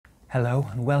Hello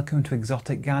and welcome to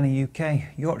Exotic Gardening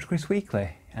UK, YORKKRIS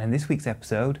Weekly, and in this week's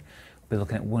episode we'll be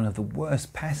looking at one of the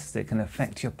worst pests that can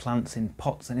affect your plants in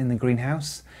pots and in the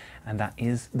greenhouse, and that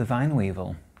is the vine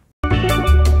weevil.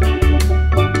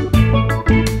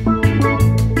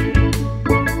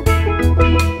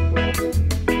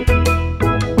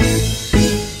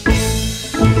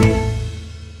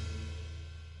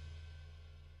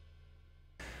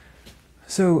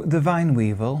 So the vine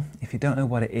weevil, if you don't know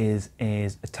what it is a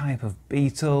type of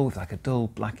beetle with like a dull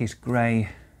blackish grey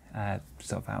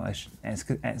sort of outer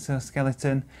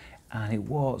exoskeleton, and it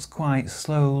walks quite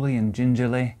slowly and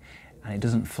gingerly, and it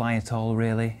doesn't fly at all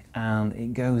really, and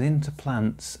it goes into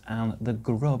plants and the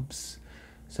grubs,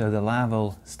 so the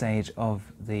larval stage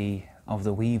of the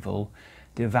weevil,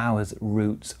 devours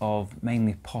roots of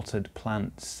mainly potted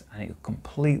plants, and it will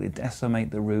completely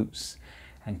decimate the roots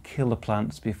and kill the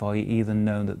plants before you even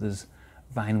know that there's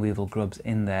vine weevil grubs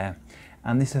in there.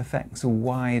 And this affects a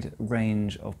wide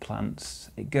range of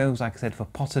plants. It goes, like I said, for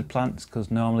potted plants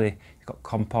because normally you've got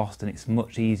compost and it's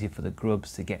much easier for the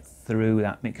grubs to get through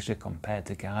that mixture compared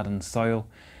to garden soil.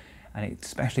 And it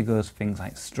especially goes for things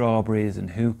like strawberries and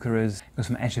YORKKRIS. It goes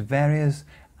from echeverias,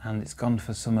 and it's gone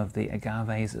for some of the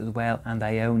agaves as well, and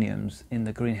ioniums in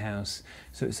the greenhouse.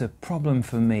 So it's a problem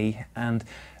for me. And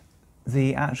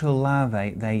the actual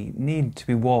larvae, they need to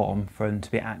be warm for them to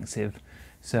be active.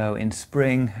 So in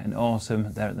spring and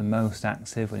autumn they're at the most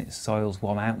active when it's soil's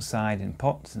warm outside in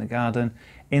pots in the garden.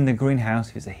 In the greenhouse,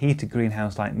 if it's a heated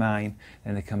greenhouse like mine,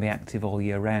 then they can be active all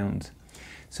year round.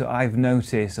 So I've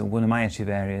noticed on one of my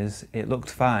echeverias it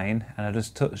looked fine, and I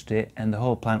just touched it and the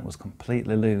whole plant was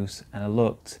completely loose, and I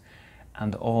looked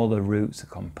and all the roots are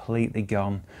completely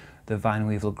gone. The vine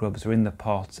weevil grubs are in the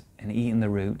pot and eating the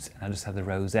roots, and I just had the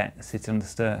rosette sitting on the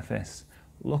surface.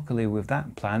 Luckily with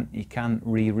that plant you can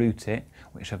reroot it,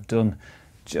 which I've done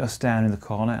just down in the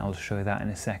corner. I'll show you that in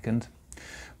a second.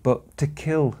 But to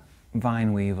kill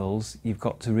vine weevils you've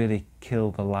got to really kill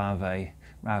the larvae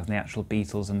rather than the actual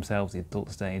beetles themselves, the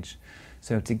adult stage.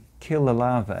 So to kill the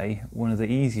larvae, one of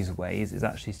the easiest ways is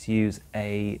actually to use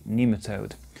a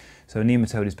nematode. So a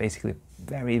nematode is basically a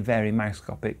very, very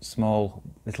microscopic small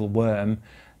little worm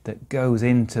that goes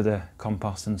into the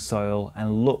compost and soil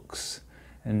and looks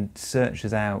and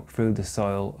searches out through the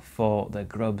soil for the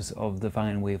grubs of the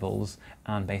vine weevils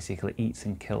and basically eats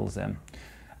and kills them.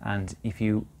 And if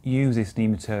you use this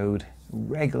nematode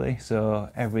regularly, so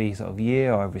every sort of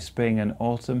year or every spring and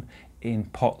autumn in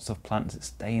pots of plants that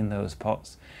stay in those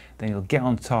pots, then you'll get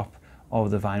on top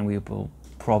of the vine weevil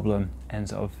problem and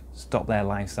sort of stop their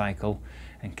life cycle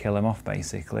and kill them off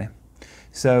basically.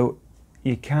 So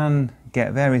you can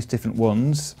get various different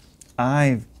ones.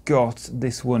 I've got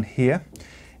this one here,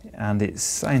 and its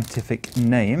scientific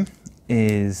name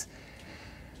is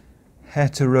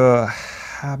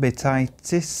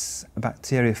Heterohabititis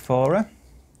bacteriophora,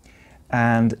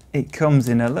 and it comes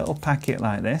in a little packet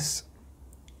like this,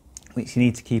 which you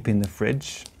need to keep in the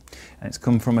fridge. And it's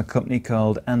come from a company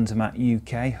called Andermatt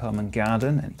UK Home and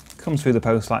Garden, and it comes through the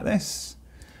post like this,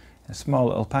 a small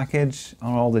little package,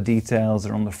 and all the details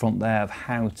are on the front there of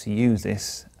how to use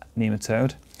this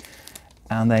nematode.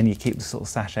 And then you keep this little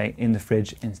sachet in the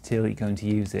fridge until you're going to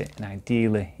use it, and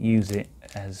ideally use it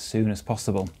as soon as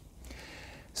possible.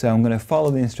 So I'm going to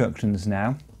follow the instructions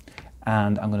now,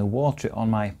 and I'm going to water it on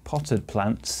my potted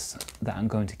plants that I'm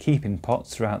going to keep in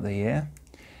pots throughout the year.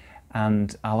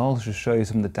 And I'll also show you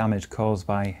some of the damage caused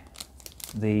by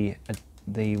the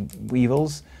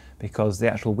weevils, because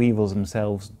the actual weevils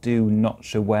themselves do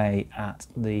notch away at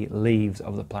the leaves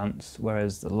of the plants,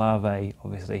 whereas the larvae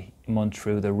obviously munch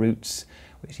through the roots,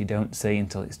 which you don't see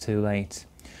until it's too late.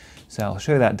 So I'll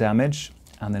show you that damage,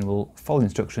 and then we'll follow the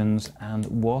instructions and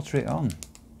water it on.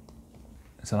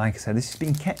 So like I said, this has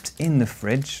been kept in the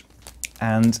fridge,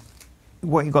 and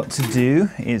what you've got to do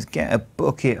is get a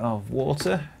bucket of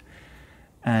water,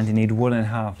 and you need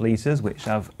 1.5 litres, which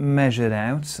I've measured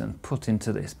out and put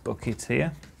into this bucket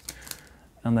here.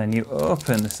 And then you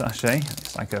open the sachet.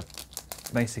 It's like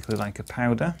basically like a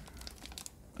powder,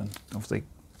 and obviously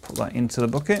put that into the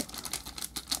bucket.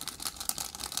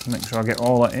 Make sure I get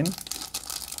all that in.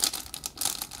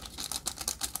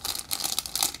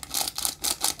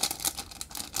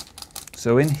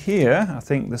 So in here, I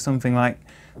think there's something like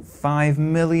 5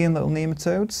 million little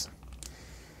nematodes.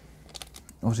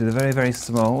 Obviously they're very, very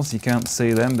small, so you can't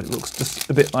see them, but it looks just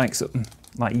a bit like something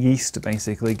like yeast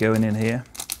basically going in here.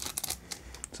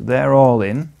 So they're all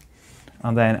in,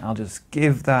 and then I'll just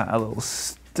give that a little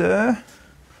stir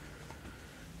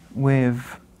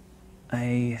with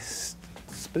a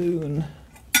spoon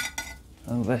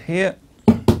over here.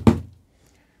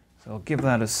 So I'll give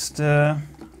that a stir.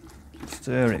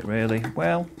 stir it really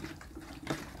well.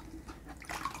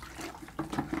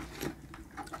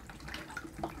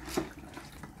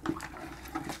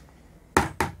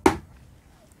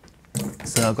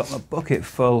 So I've got a bucket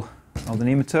full of the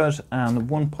nematodes and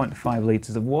 1.5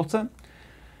 litres of water,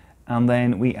 and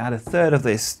then we add a third of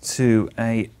this to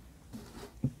a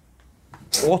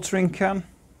watering can.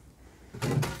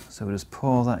 So we'll just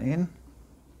pour that in.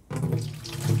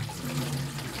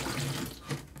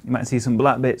 You might see some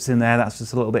black bits in there, that's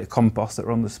just a little bit of compost that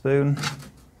are on the spoon.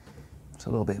 Just a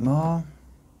little bit more.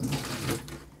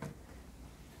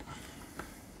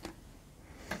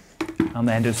 And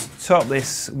then just top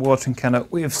this watering can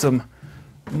up with some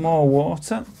more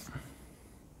water.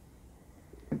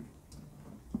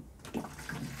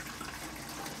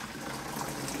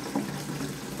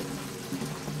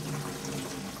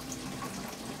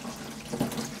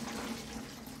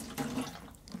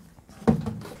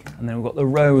 And then we've got the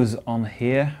rows on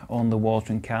here on the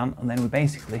watering can, and then we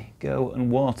basically go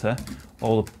and water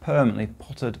all the permanently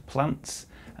potted plants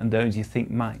and those you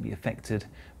think might be affected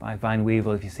by vine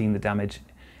weevil if you've seen the damage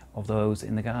of those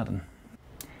in the garden.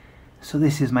 So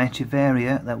this is my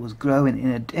echeveria that was growing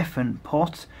in a different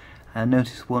pot. I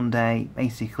noticed one day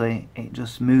basically it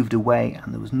just moved away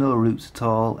and there was no roots at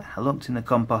all. I looked in the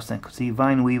compost and I could see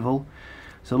vine weevil.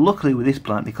 So luckily with this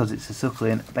plant, because it's a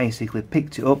succulent, I basically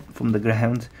picked it up from the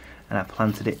ground and I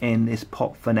planted it in this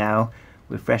pot for now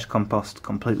with fresh compost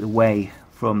completely away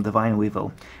from the vine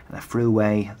weevil, and I threw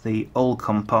away the old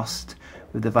compost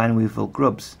with the vine weevil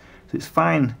grubs. So it's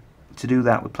fine to do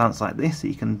that with plants like this, that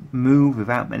you can move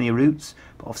without many roots,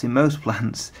 but obviously most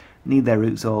plants need their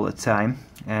roots all the time,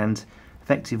 and an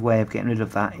effective way of getting rid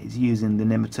of that is using the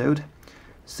nematode.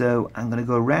 So I'm going to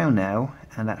go around now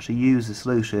and actually use the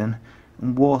solution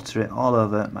and water it all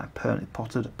over my permanently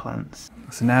potted plants.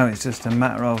 So now it's just a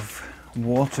matter of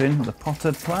watering the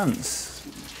potted plants.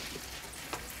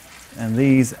 And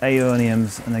these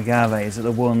aeoniums and agaves are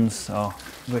the ones,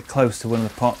 we're close to one of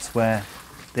the pots where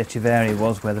the echeveria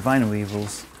was, where the vine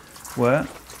weevils were.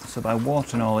 So by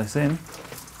watering all this in,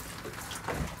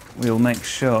 we'll make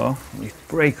sure we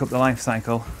break up the life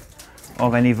cycle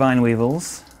of any vine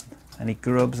weevils, any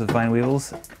grubs of vine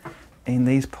weevils in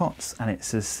these pots, and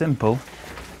it's as simple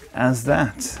as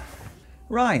that.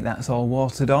 Right, that's all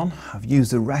watered on. I've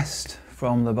used the rest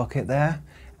from the bucket there,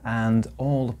 and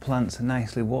all the plants are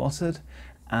nicely watered.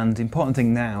 And the important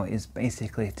thing now is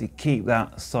basically to keep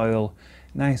that soil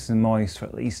nice and moist for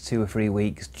at least 2 or 3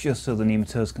 weeks, just so the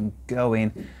nematodes can go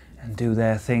in and do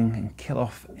their thing and kill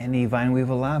off any vine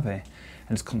weevil larvae,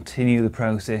 and just continue the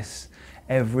process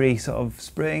every sort of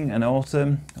spring and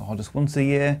autumn, or just once a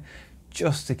year,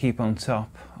 just to keep on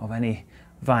top of any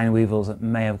vine weevils that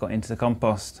may have got into the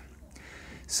compost.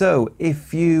 So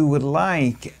if you would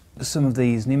like some of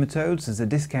these nematodes, there's a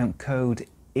discount code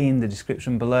in the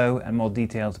description below and more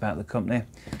details about the company.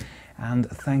 And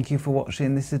thank you for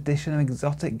watching this edition of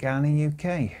Exotic Gardening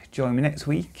UK. Join me next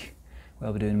week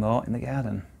where we'll be doing more in the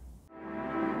garden.